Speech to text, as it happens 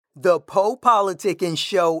The Poe Politicking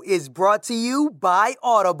Show is brought to you by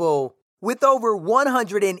Audible. With over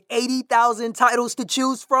 180,000 titles to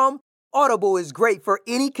choose from, Audible is great for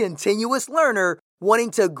any continuous learner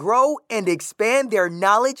wanting to grow and expand their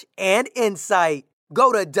knowledge and insight.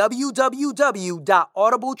 Go to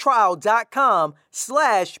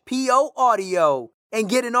www.audibletrial.com/PO Audio and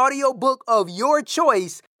get an audiobook of your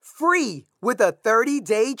choice free with a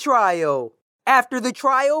 30-day trial. After the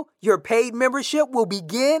trial, your paid membership will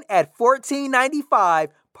begin at $14.95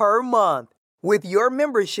 per month. With your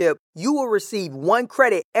membership, you will receive 1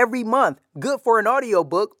 credit every month, good for an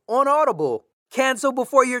audiobook on Audible. Cancel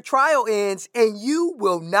before your trial ends and you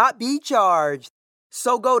will not be charged.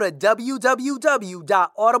 So go to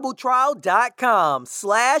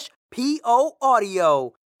www.audibletrial.com/PO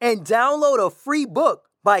Audio and download a free book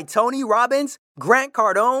by Tony Robbins, Grant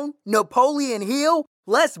Cardone, Napoleon Hill,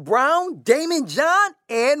 Les Brown, Damon John,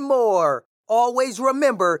 and more. Always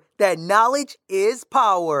remember that knowledge is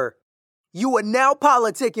power. You are now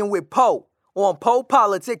politicking with Poe on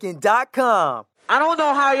PoePoliticking.com. I don't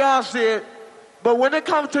know how y'all see it, but when it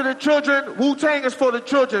comes to the children, Wu-Tang is for the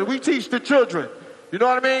children. We teach the children. You know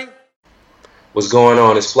what I mean? What's going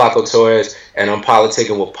on? It's Flacco Torres, and I'm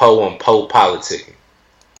politicking with Poe on Poe Politicking.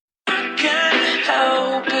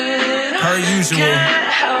 Per usual,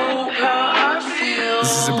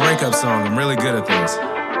 this is a breakup song. I'm really good at this.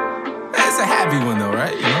 It's a happy one though,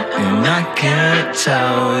 right? You know? And I can't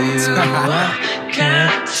tell you, I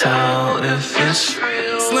can't tell if it's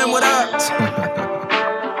real. Slim, what up?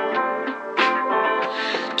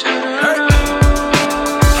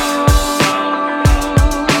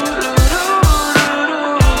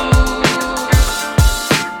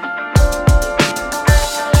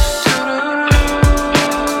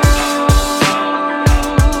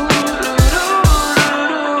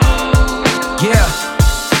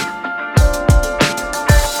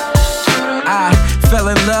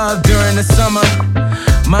 During the summer,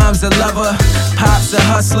 mom's a lover, pop's a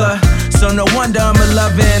hustler, so no wonder I'm a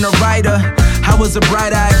lover and a writer. I was a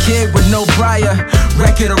bright-eyed kid with no prior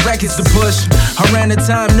record of records to push. Around the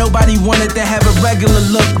time nobody wanted to have a regular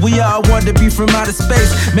look. We all wanted to be from outer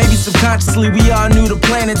space. Maybe subconsciously we all knew the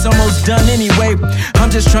planet's almost done anyway. I'm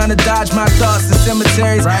just trying to dodge my thoughts in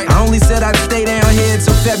cemeteries. I only said I'd stay down here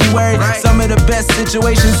till February. Some of the best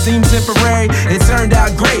situations seem temporary. It turned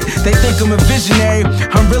out great, they think I'm a visionary.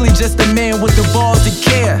 I'm really just a man with the balls to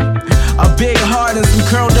care. A big heart and some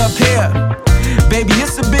curled up hair. Baby,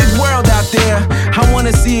 it's a big world out there. I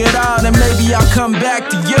wanna see it all, and maybe I'll come back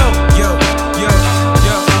to you. Yo.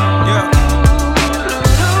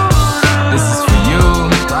 This is for you,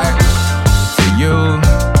 right? For you, and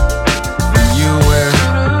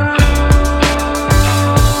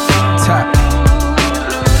top.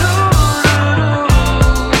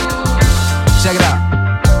 Check it out.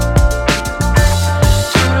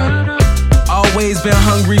 Always been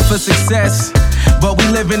hungry for success, but we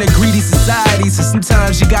live in a greedy society, so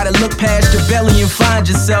sometimes you gotta look past your belly and find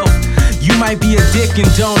yourself. You might be a dick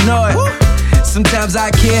and don't know it. Sometimes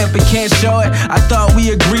I care but can't show it. I thought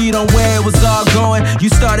we agreed on where it was all going. You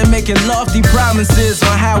started making lofty promises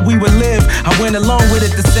on how we would live. I went along with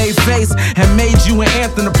it to save face and made you an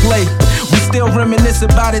anthem to play. We still reminisce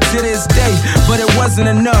about it to this day, but it wasn't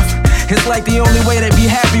enough. It's like the only way to be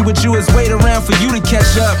happy with you is wait around for you to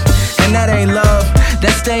catch up. And that ain't love,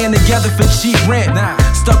 that's staying together for cheap rent.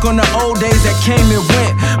 Stuck on the old days that came and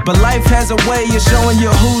went. But life has a way of showing you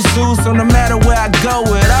who's who, so no matter where I go,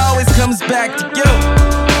 it always comes back to you.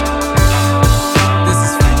 This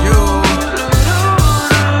is for you,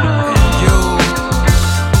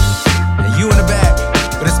 and you in the back,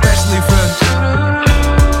 but especially for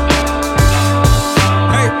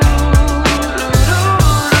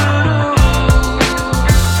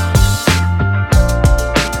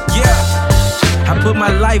put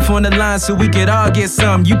my life on the line so we could all get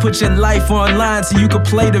some. You put your life online so you could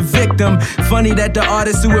play the victim. Funny that the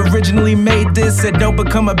artist who originally made this said don't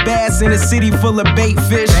become a bass in a city full of bait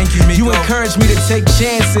fish. Thank you, Miko. You encouraged me to take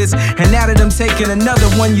chances, and now that I'm taking another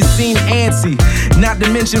one, you seem antsy. Not to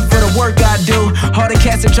mention for the work I do, all the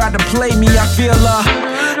cats that tried to play me, I feel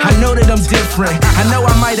I know that I'm different. I know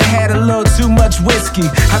I might have had a little too much whiskey.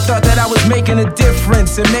 I thought that I was making a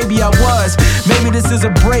difference, and maybe I was. Maybe this is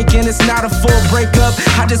a break and it's not a full breakup.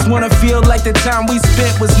 I just wanna feel like the time we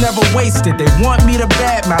spent was never wasted. They want me to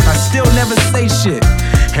badmouth, I still never say shit.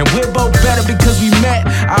 And we're both better because we met.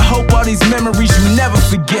 I hope all these memories you never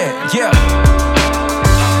forget. Yeah.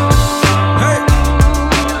 Hey.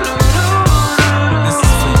 This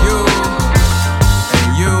is for you and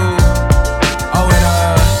you. Oh, and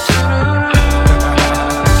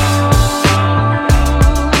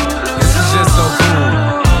this is just so cool.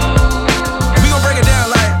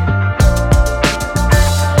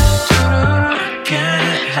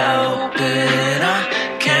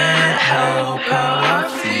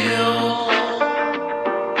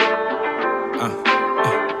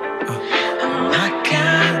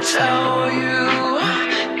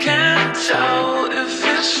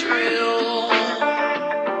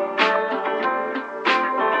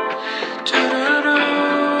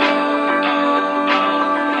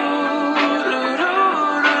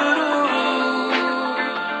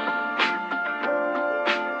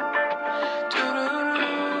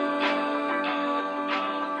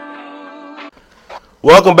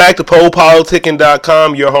 Welcome back to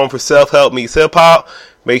PolePoliticking.com, your home for self-help meets hip-hop.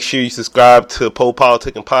 Make sure you subscribe to Pole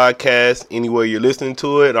Politicking Podcast anywhere you're listening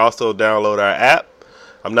to it, and also download our app.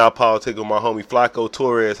 I'm now politicking with my homie Flaco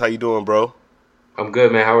Torres. How you doing, bro? I'm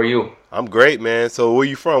good, man. How are you? I'm great, man. So where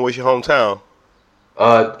you from? Where's your hometown?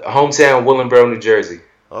 Hometown, Willingboro, New Jersey.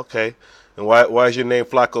 Okay. And why is your name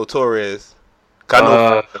Flaco Torres?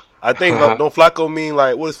 I think don't Flaco mean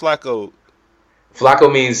like, what is Flaco?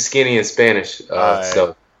 Flaco means skinny in Spanish. Right.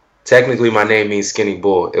 So technically my name means Skinny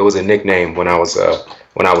Bull. It was a nickname when I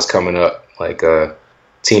was coming up, like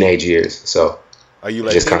teenage years. So are you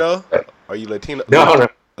Latino? Are you Latino? No.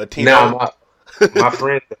 Latino. No, my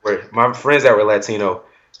friends that were Latino,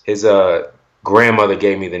 his grandmother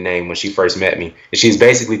gave me the name when she first met me, and she was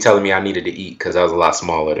basically telling me I needed to eat because I was a lot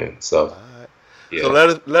smaller then. So, yeah.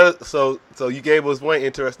 So so you gave us one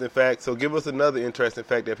interesting fact. So give us another interesting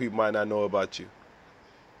fact that people might not know about you.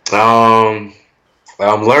 I'm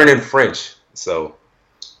learning French. So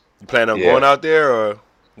you plan on going out there, or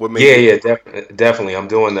what? Definitely. I'm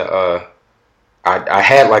doing the. I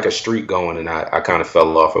had like a streak going, and I kind of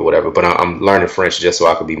fell off or whatever. But I'm learning French just so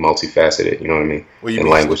I could be multifaceted. You know what I mean? In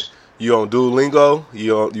language. You on Duolingo?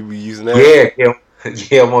 You be using that?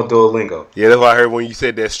 Yeah, I'm on Duolingo. Yeah, that's why I heard when you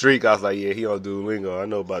said that streak. I was like, yeah, he on Duolingo. I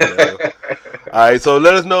know about that. All right, so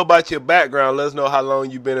let us know about your background. Let us know how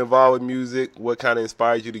long you've been involved with music. What kind of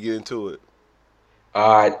inspired you to get into it?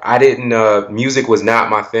 I didn't. Music was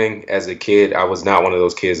not my thing as a kid. I was not one of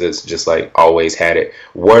those kids that's just like always had it.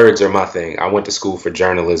 Words are my thing. I went to school for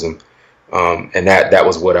journalism, and that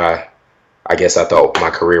was what I guess I thought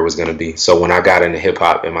my career was going to be. So when I got into hip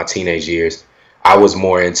hop in my teenage years, I was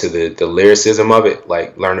more into the lyricism of it,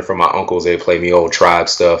 like learning from my uncles. They played me old Tribe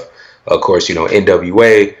stuff. Of course, you know,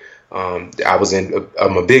 NWA. I'm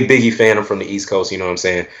a big Biggie fan. I'm from the East Coast. You know what I'm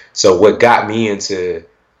saying? So what got me into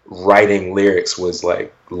writing lyrics was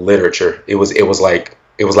like literature. It was like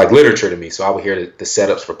literature to me. So I would hear the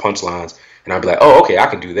setups for punchlines, and I'd be like, oh, okay, I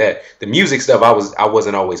can do that. The music stuff, I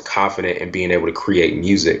wasn't always confident in being able to create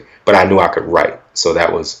music, but I knew I could write. So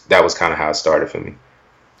that was kind of how it started for me.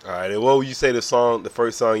 All right, and what would you say the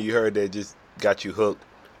first song you heard that just got you hooked?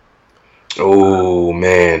 Oh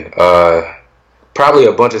man, probably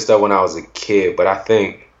a bunch of stuff when I was a kid, but I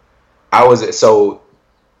think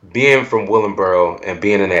being from Willingboro and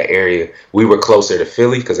being in that area, we were closer to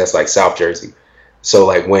Philly because that's like South Jersey. So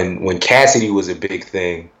like when Cassidy was a big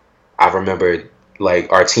thing, I remember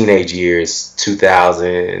like our teenage years,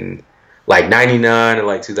 2000, like 99 and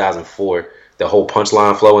like 2004, the whole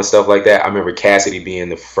punchline flow and stuff like that. I remember Cassidy being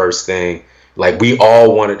the first thing. Like we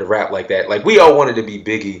all wanted to rap like that. Like we all wanted to be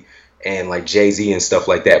Biggie and like Jay-Z and stuff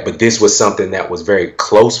like that. But this was something that was very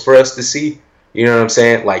close for us to see. You know what I'm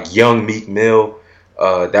saying? Like young Meek Mill.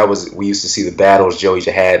 We used to see the battles, Joey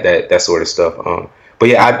had that sort of stuff. But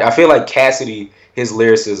yeah, I feel like Cassidy, his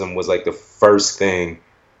lyricism was like the first thing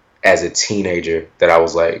as a teenager that I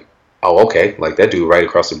was like, oh, okay, like that dude right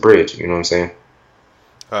across the bridge. You know what I'm saying?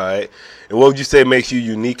 All right. And what would you say makes you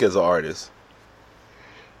unique as an artist?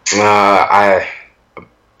 I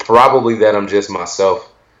probably that I'm just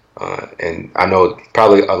myself. And I know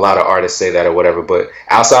probably a lot of artists say that or whatever, but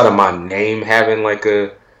outside of my name having like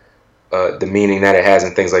the meaning that it has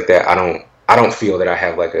and things like that, I don't feel that I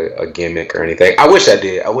have like a gimmick or anything. I wish I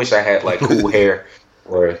did. I wish I had like cool hair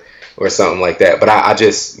or something like that. But I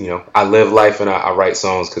just, you know, I live life and I write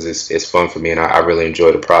songs because it's fun for me and I really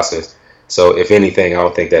enjoy the process. So if anything, I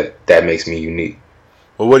would think that makes me unique.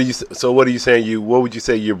 Well, what would you say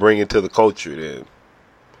you're bringing to the culture then?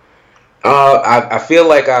 I feel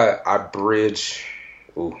like I bridge.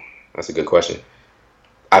 Ooh, that's a good question.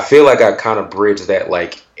 I feel like I kind of bridge that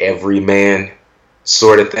like everyman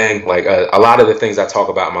sort of thing. Like a lot of the things I talk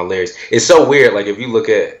about in my lyrics, it's so weird. Like if you look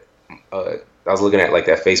at, I was looking at like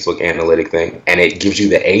that Facebook analytic thing, and it gives you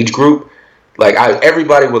the age group. Like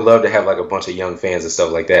everybody would love to have like a bunch of young fans and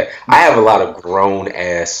stuff like that. I have a lot of grown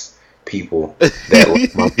ass people that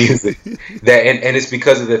like my music. And it's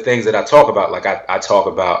because of the things that I talk about. Like I talk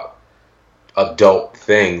about adult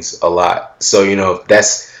things a lot. So you know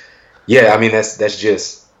that's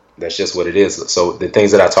just what it is. So the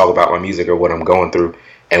things that I talk about in my music are what I'm going through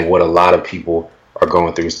and what a lot of people are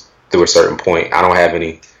going through a certain point. I don't have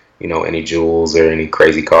any jewels or any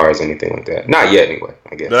crazy cars or anything like that. Not yet, anyway,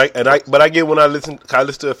 I guess. But I get when I listen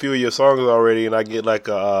to a few of your songs already, and I get like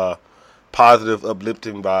a positive,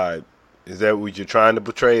 uplifting vibe. Is that what you're trying to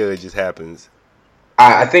portray, or it just happens?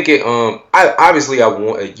 I think it.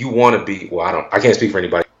 You want to be. Well, I can't speak for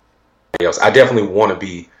anybody else. I definitely want to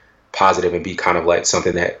be positive and be kind of like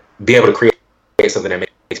something that be able to create something that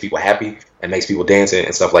makes people happy and makes people dance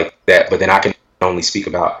and stuff like that. But then I can only speak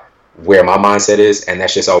about where my mindset is, and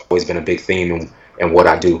that's just always been a big theme in what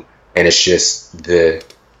I do. And it's just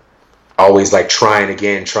always like trying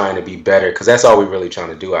again, trying to be better, because that's all we're really trying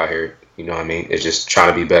to do out here. You know what I mean? It's just trying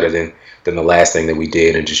to be better than the last thing that we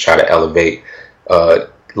did, and just try to elevate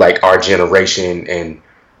like our generation and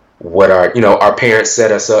what our parents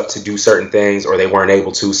set us up to do certain things, or they weren't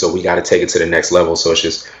able to, so we got to take it to the next level. So it's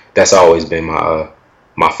just, that's always been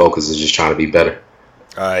my focus, is just trying to be better.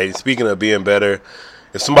 All right. Speaking of being better,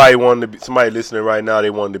 if somebody listening right now, they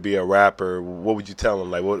wanted to be a rapper, what would you tell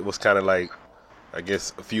them? Like, what's kind of like, I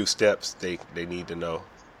guess, a few steps they need to know?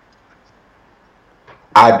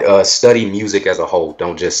 I'd study music as a whole.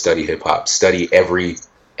 Don't just study hip hop. Study every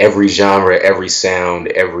genre, every sound,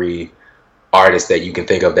 every artist that you can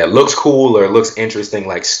think of that looks cool or looks interesting.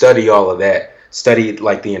 Like, study all of that. Study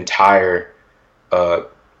like the entire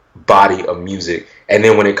body of music. And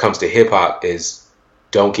then when it comes to hip hop, is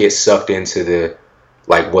don't get sucked into the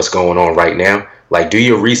like what's going on right now. Like, do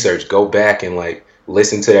your research. Go back and like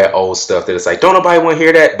listen to that old stuff that it's like, don't nobody want to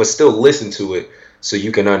hear that, but still listen to it so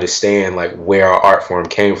you can understand like where our art form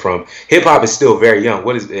came from. Hip hop is still very young.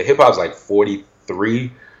 What is it? Hip hop's like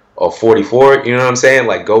 43 or 44, you know what I'm saying?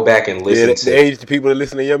 Like, go back and listen to the age the people that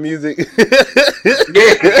listen to your music. yeah,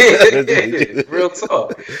 real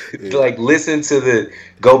talk. Like,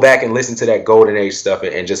 go back and listen to that golden age stuff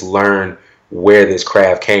and just learn where this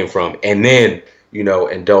craft came from, and then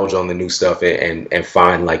indulge on the new stuff and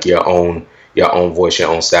find like your own voice, your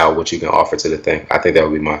own style, what you can offer to the thing. I think that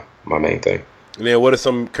would be my main thing. And then, what are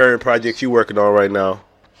some current projects you working on right now?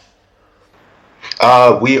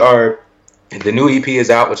 The new EP is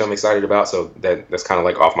out, which I'm excited about, so that's kind of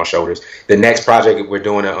like off my shoulders. The next project we're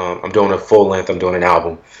doing, I'm doing a full length, I'm doing an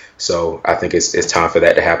album, so I think it's time for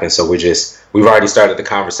that to happen. So we've already started the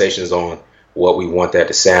conversations on what we want that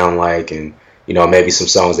to sound like, and maybe some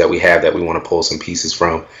songs that we have that we want to pull some pieces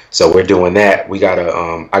from. So we're doing that. I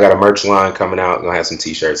got a merch line coming out. I'm gonna have some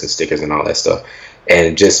t-shirts and stickers and all that stuff,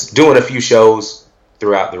 and just doing a few shows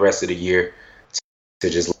throughout the rest of the year to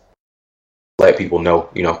just let people know,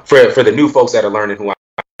 for the new folks that are learning who I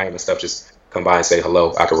am and stuff, just come by and say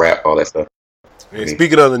hello. I can rap, all that stuff. And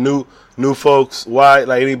speaking of the new folks, why,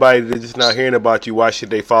 like, anybody that's just not hearing about you, why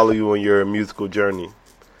should they follow you on your musical journey?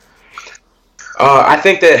 I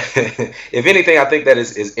think that if anything, I think that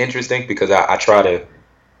is interesting, because I try to,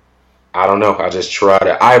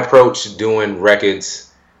 I approach doing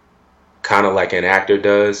records kind of like an actor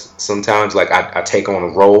does sometimes. Like, I take on a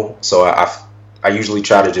role, so I usually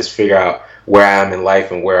try to just figure out where I am in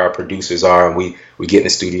life and where our producers are, and we get in the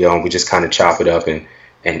studio and we just kind of chop it up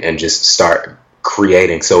and just start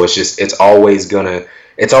creating. So it's always gonna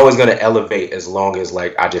elevate, as long as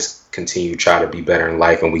like I just continue to try to be better in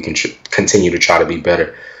life, and we can continue to try to be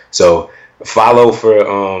better. So follow for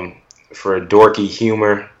dorky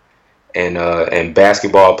humor and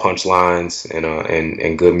basketball punchlines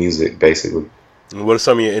and good music, basically. And what are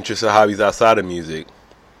some of your interests or hobbies outside of music?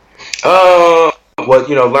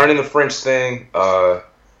 Well, learning the French thing. I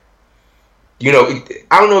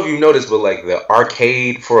don't know if you've noticed, but like the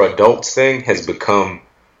arcade for adults thing has become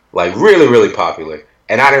like really, really popular.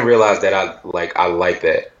 And I didn't realize that I like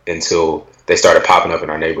that until they started popping up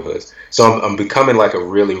in our neighborhoods. So I'm becoming like a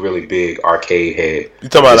really, really big arcade head. You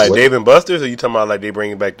talking about like Dave and Buster's, or you talking about like they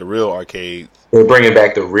bringing back the real arcades? They're bringing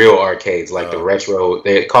back the real arcades, like the retro.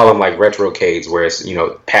 They call them like retrocades, where it's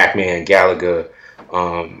Pac-Man, Galaga,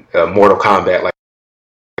 Mortal Kombat, like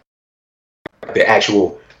the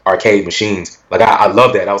actual arcade machines. Like, I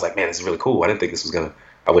love that. I was like, man, this is really cool. I didn't think this was gonna.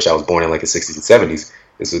 I wish I was born in like the 60s and 70s.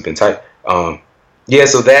 This would have been tight. Yeah,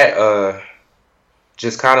 so that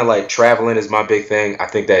just kind of like traveling is my big thing. I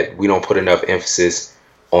think that we don't put enough emphasis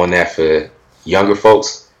on that for younger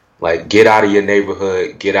folks. Like, get out of your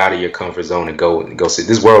neighborhood, get out of your comfort zone, and go see.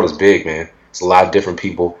 This world is big, man. It's a lot of different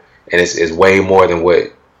people, and it's way more than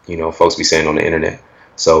what folks be saying on the internet.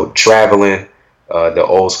 So traveling, the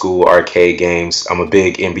old school arcade games. I'm a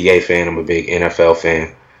big NBA fan. I'm a big NFL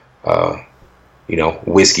fan.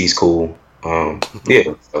 Whiskey's cool.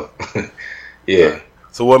 Yeah. So, yeah.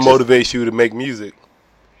 So what motivates you to make music?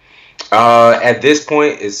 At this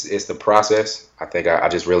point, it's the process. I think I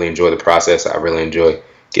just really enjoy the process. I really enjoy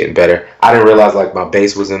getting better. I didn't realize like my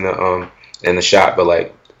bass was in the shop, but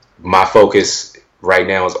like my focus right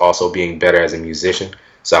now is also being better as a musician.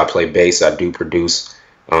 So I play bass. I do produce.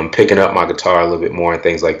 Picking up my guitar a little bit more and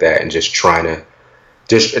things like that, and just trying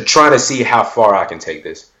to see how far I can take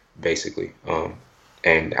this, basically,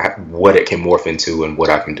 and what it can morph into and what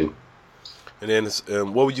I can do. And then,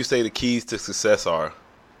 what would you say the keys to success are?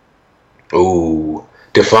 Ooh,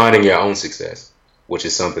 defining your own success, which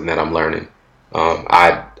is something that I'm learning.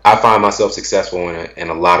 I I find myself successful in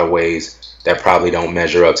a lot of ways that probably don't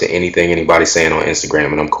measure up to anything anybody's saying on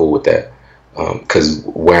Instagram, and I'm cool with that. Because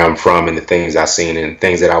where I'm from and the things I've seen and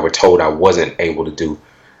things that I were told I wasn't able to do,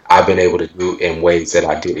 I've been able to do in ways that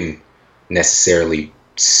I didn't necessarily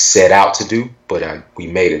set out to do, but we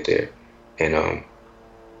made it there.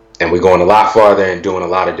 And we're going a lot farther and doing a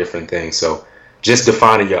lot of different things. So just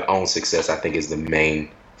defining your own success, I think, is the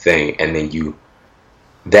main thing. And then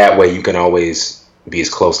that way you can always be as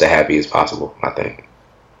close to happy as possible, I think.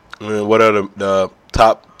 And what are the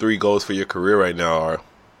top 3 goals for your career right now are?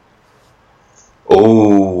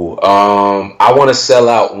 I want to sell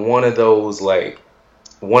out one of those, like,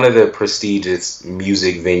 one of the prestigious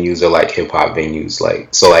music venues or like hip hop venues,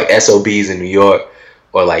 like SOBs in New York,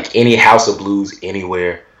 or like any House of Blues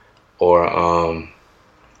anywhere, or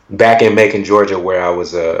back in Macon, Georgia, where I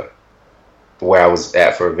was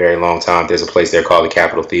at for a very long time. There's a place there called the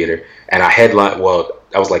Capitol Theater, and I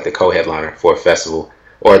was like the co-headliner for a festival,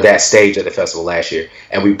 or that stage at the festival last year,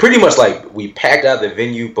 and we pretty much we packed out the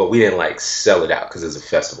venue, but we didn't like sell it out because it's a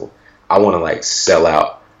festival. I want to like sell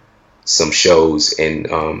out some shows in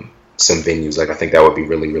some venues. Like, I think that would be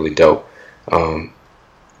really, really dope.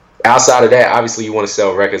 Outside of that, obviously you want to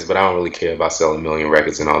sell records, but I don't really care about selling a million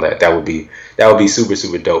records and all that. That would be super,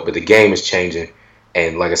 super dope. But the game is changing,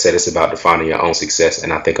 and like I said, it's about defining your own success.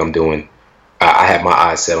 And I think I have my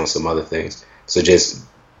eyes set on some other things. So just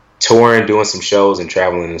touring, doing some shows, and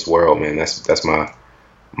traveling in this world, man. That's my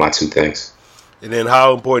 2 things. And then,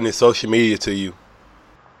 how important is social media to you?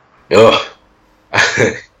 Ugh.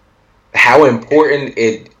 How important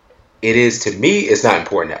it is to me, it's not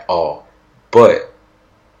important at all. But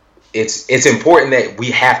it's important that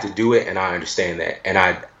we have to do it, and I understand that. And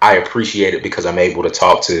I appreciate it because I'm able to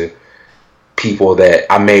talk to people that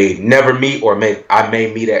I may never meet, or I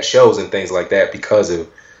may meet at shows and things like that because of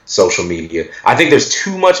social media. I think there's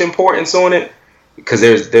too much importance on it, because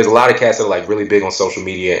there's a lot of cats that are like really big on social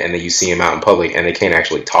media, and then you see them out in public and they can't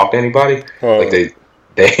actually talk to anybody. Like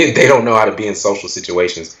they don't know how to be in social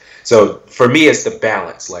situations. So for me, it's the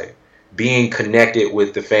balance, like being connected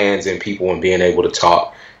with the fans and people and being able to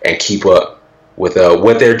talk and keep up with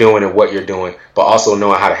what they're doing and what you're doing, but also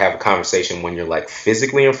knowing how to have a conversation when you're like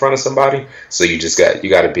physically in front of somebody. So you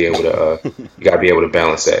got to be able to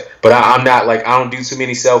balance that. But I'm not like, I don't do too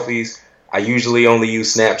many selfies. I usually only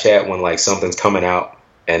use Snapchat when like something's coming out,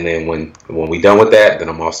 and then when we done with that, then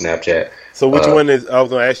I'm off Snapchat. So which one is? I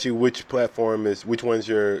was gonna ask you which one's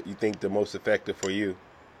you think the most effective for you?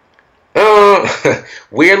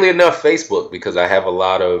 Weirdly enough, Facebook, because I have a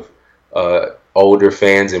lot of older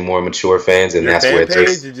fans and more mature fans, and your that's fan where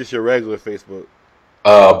page or just your regular Facebook?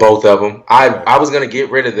 Both of them. I was gonna get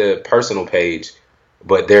rid of the personal page,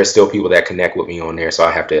 but there's still people that connect with me on there, so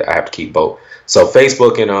I have to keep both. So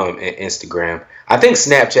Facebook and Instagram. I think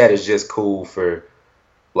Snapchat is just cool for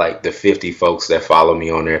like the 50 folks that follow me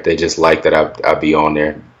on there. If they just like that I be on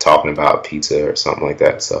there talking about pizza or something like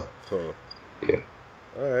that. So yeah.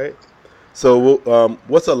 All right. So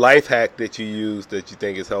what's a life hack that you use that you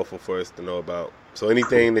think is helpful for us to know about? So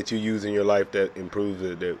anything that you use in your life that improves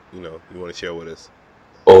it, that you want to share with us?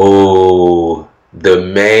 Oh, the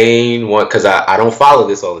main one, because I don't follow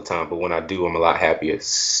this all the time, but when I do, I'm a lot happier.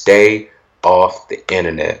 Stay off the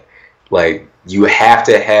internet. Like, you have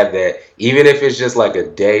to have that, even if it's just like a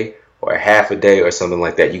day or a half a day or something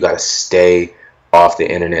like that. You got to stay off the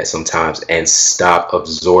internet sometimes and stop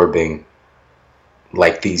absorbing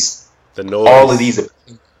like the noise. All of these.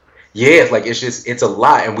 Yeah, like it's a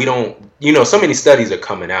lot, and we don't, so many studies are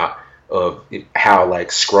coming out of how like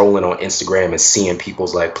scrolling on Instagram and seeing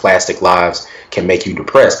people's like plastic lives can make you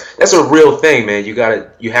depressed. That's a real thing, man.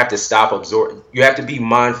 You have to stop absorbing. You have to be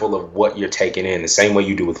mindful of what you're taking in, the same way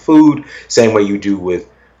you do with food, same way you do with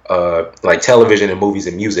like television and movies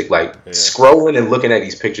and music. Like scrolling and looking at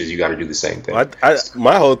these pictures, you got to do the same thing.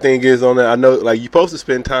 My whole thing is on that. I know, like, you're supposed to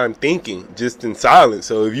spend time thinking, just in silence.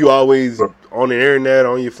 So if you always on the internet,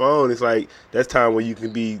 on your phone, it's like that's time where you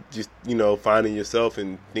can be just finding yourself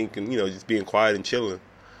and thinking, just being quiet and chilling.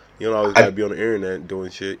 You don't always gotta be on the internet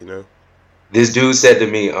doing shit. This dude said to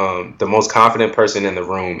me, the most confident person in the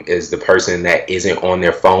room is the person that isn't on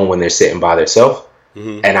their phone when they're sitting by themselves.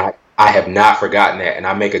 Mm-hmm. And I have not forgotten that, and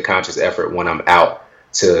I make a conscious effort when I'm out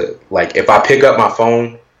to, like, if I pick up my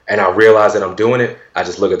phone and I realize that I'm doing it, I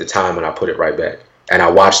just look at the time and I put it right back. And I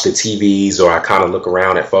watch the TVs, or I kind of look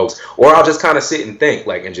around at folks, or I'll just kind of sit and think,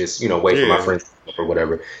 like, and just, wait for my friends or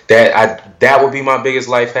whatever. That would be my biggest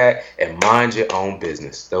life hack. And mind your own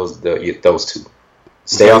business. Those two.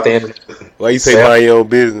 Stay off the internet. Why you say mind your own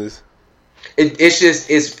business?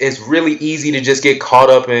 It's really easy to just get caught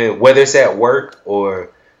up in, whether it's at work or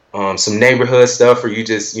some neighborhood stuff, or you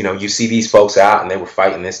just, you see these folks out and they were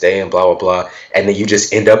fighting this day and blah, blah, blah. And then you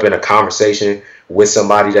just end up in a conversation with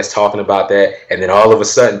somebody that's talking about that. And then all of a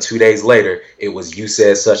sudden, 2 days later, it was you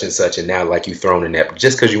said such and such. And now like you thrown in that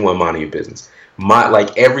just because you want to mind your business.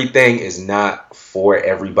 Everything is not for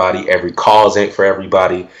everybody. Every cause ain't for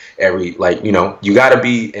everybody. You got to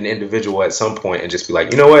be an individual at some point and just be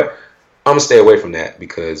like, you know what? I'm going to stay away from that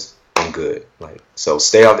because I'm good. So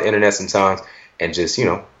stay off the internet sometimes and just,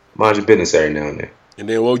 mind your business every now and then. And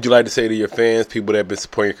then what would you like to say to your fans, people that have been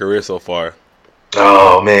supporting your career so far?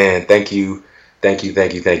 Oh, man. Thank you.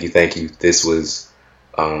 This was,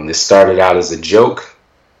 this started out as a joke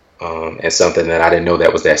and something that I didn't know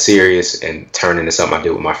that was that serious, and turned into something I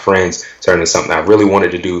did with my friends, turned into something I really wanted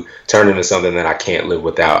to do, turned into something that I can't live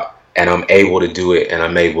without. And I'm able to do it, and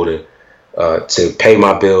I'm able to pay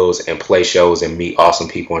my bills and play shows and meet awesome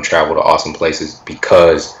people and travel to awesome places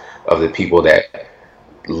because of the people that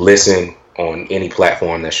listen on any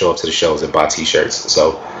platform, that show up to the shows and buy t-shirts.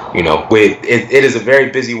 So, it is a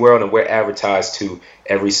very busy world, and we're advertised to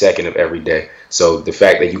every second of every day. So the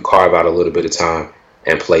fact that you carve out a little bit of time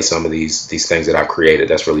and play some of these things that I've created,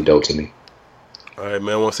 that's really dope to me. All right,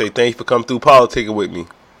 man. I want to say thank you for coming through Politicking with me.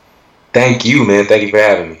 Thank you, man. Thank you for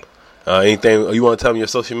having me. Anything you want to tell me your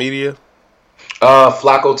social media?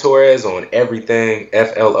 Flacco Torres on everything.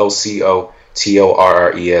 FLOCO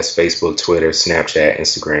TORRES, Facebook, Twitter, Snapchat,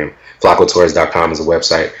 Instagram. FlaccoTorres.com is a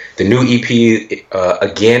website. The new EP,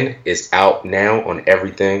 again, is out now on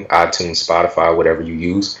everything, iTunes, Spotify, whatever you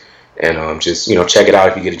use. And just, check it out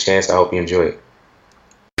if you get a chance. I hope you enjoy it.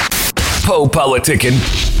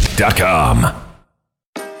 PoePoliticking.com.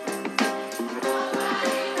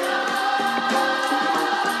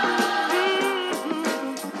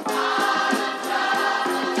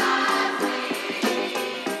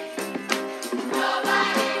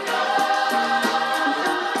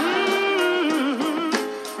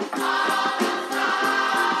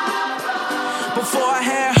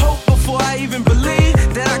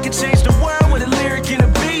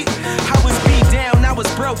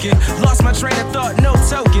 Lost my train of thought, no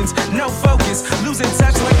tokens, no focus, losing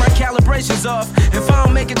touch like my calibration's off. If I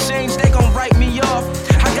don't make a change, they gon' write me off.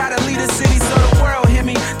 I gotta lead a city so the world hear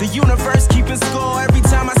me. The universe keeping score. Every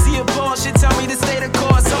time I see a ball, shit tell me to stay the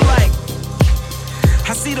course. I'm like,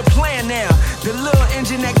 I see the plan now. The little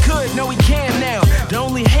engine that could, no he can now. The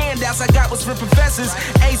only handouts I got was for professors.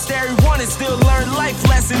 Ace everyone and still learn life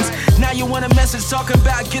lessons. Now you want a message talking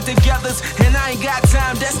about get-togethers, and I ain't got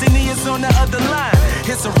time. Destiny is on the other line.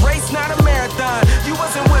 It's a race, not a marathon. You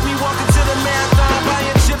wasn't with me walking to the marathon,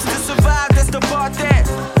 buying chips to survive. That's the part that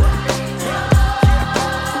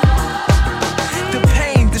the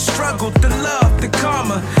pain, the struggle, the love, the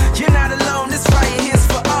karma. You're not alone. This fire here's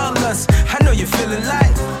for all us. I know you're feeling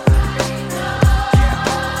like.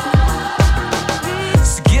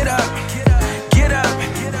 Get up,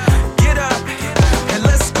 and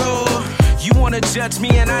let's go. You wanna judge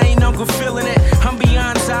me and I ain't Uncle feeling it. I'm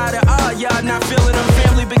beyond tired of all y'all not feeling them.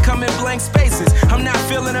 Family becoming blank spaces. I'm not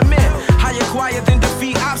feeling them in. Higher, quiet than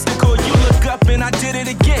defeat obstacle. You look up and I did it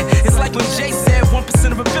again. It's like when Jay said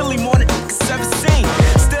 1% of a Billy more than niggas ever seen.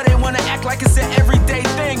 Still they wanna act like it's an everyday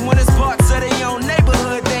thing when it's parts of their own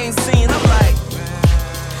neighborhood they ain't seen. I'm like,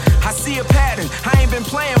 I see a pattern. I ain't been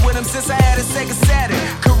playing with them since I had a Sega Saturn.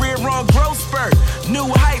 Career on growth spurt, new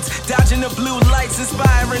heights, dodging the blue lights,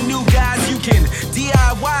 inspiring new guys. You can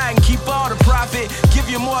DIY and keep all the profit. Give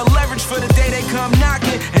you more leverage for the day they come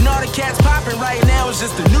knocking. And all the cats popping right now is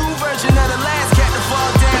just a new version of the last cat to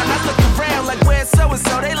fall down. I look around like where's so and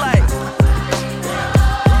so? They like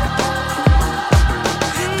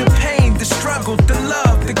the pain, the struggle, the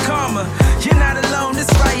love, the karma. You're not alone. This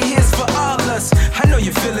right here's for all us. I know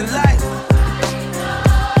you're feeling like.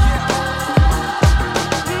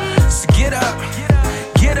 So get up,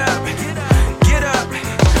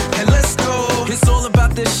 and let's go. It's all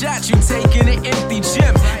about the shot you take in an empty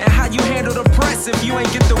gym, and how you handle the press if you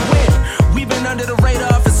ain't get the win. We've been under the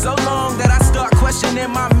radar for so long that I start questioning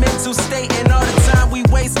my mental state, and all the time we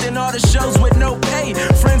wasting, all the shows with no pay,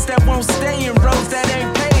 friends that won't stay in roads that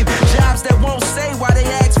ain't paid, jobs that won't say why they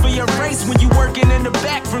ask for your race when you working in the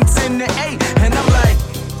back from 10 to 8. And I'm like,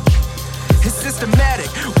 it's systematic.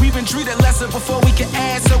 We've been treated lesser before we can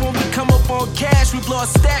add. So when we come up on cash, we blow a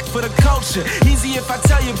stack for the culture. Easy if I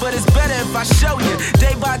tell you, but it's better if I show you.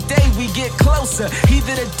 Day by day, we get closer.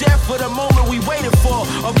 Either the death or the moment we waited for,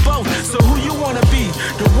 or both. So who you wanna be?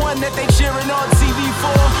 The one that they cheering on TV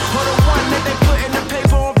for, or the one that they put in the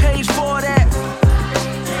paper on page 4? That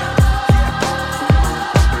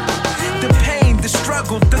the pain, the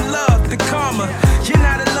struggle, the love, the karma. You're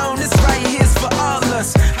not alone. This right here's for all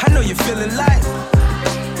us. I know you're feeling like.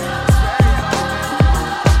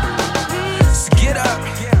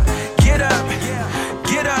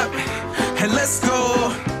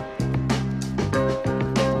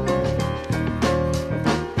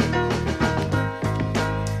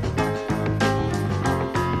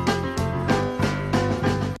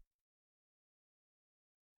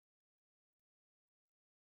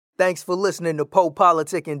 Thanks for listening to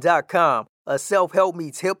PoePoliticking.com, a self-help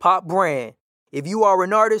meets hip-hop brand. If you are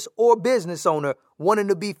an artist or business owner wanting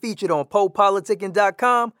to be featured on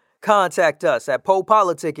PoePoliticking.com, contact us at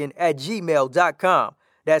PoePoliticking@gmail.com.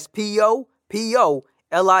 That's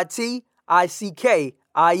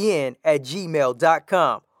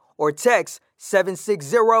PoePoliticking@gmail.com. Or text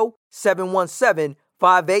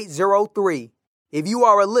 760-717-5803. If you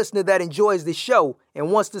are a listener that enjoys the show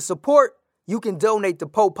and wants to support, you can donate to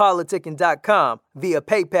PoePoliticking.com via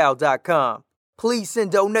PayPal.com. Please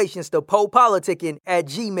send donations to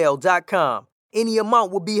PoePoliticking@gmail.com. Any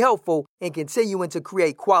amount will be helpful in continuing to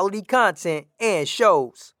create quality content and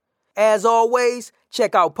shows. As always,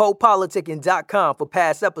 check out PoePoliticking.com for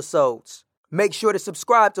past episodes. Make sure to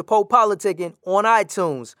subscribe to Poe Politicking on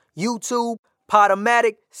iTunes, YouTube,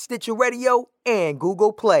 Podomatic, Stitcher Radio, and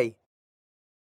Google Play.